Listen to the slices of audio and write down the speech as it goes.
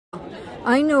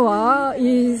Navarra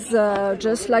is,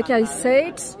 just like I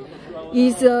said,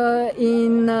 is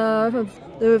in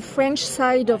the French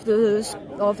side of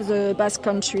the Basque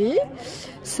country.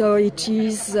 So it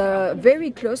is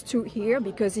very close to here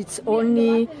because it's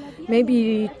only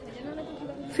maybe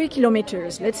 3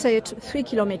 kilometers, let's say 3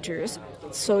 kilometers.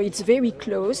 So it's very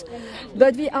close,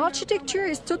 but the architecture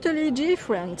is totally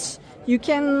different. You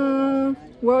can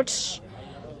watch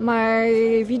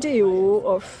my video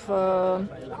of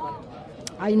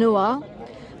Navarra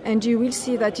and you will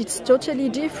see that it's totally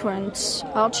different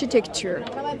architecture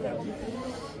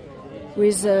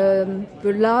with the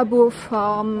labor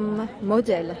farm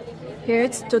model. Here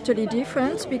it's totally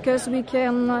different because we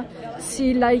can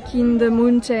see, like in the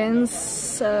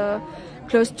mountains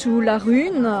close to La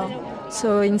Rhune,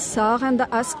 so in Sarre and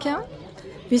Asquin.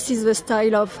 This is the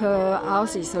style of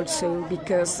houses also,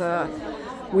 because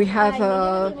we have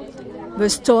the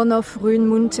stone of Rhune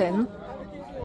mountain.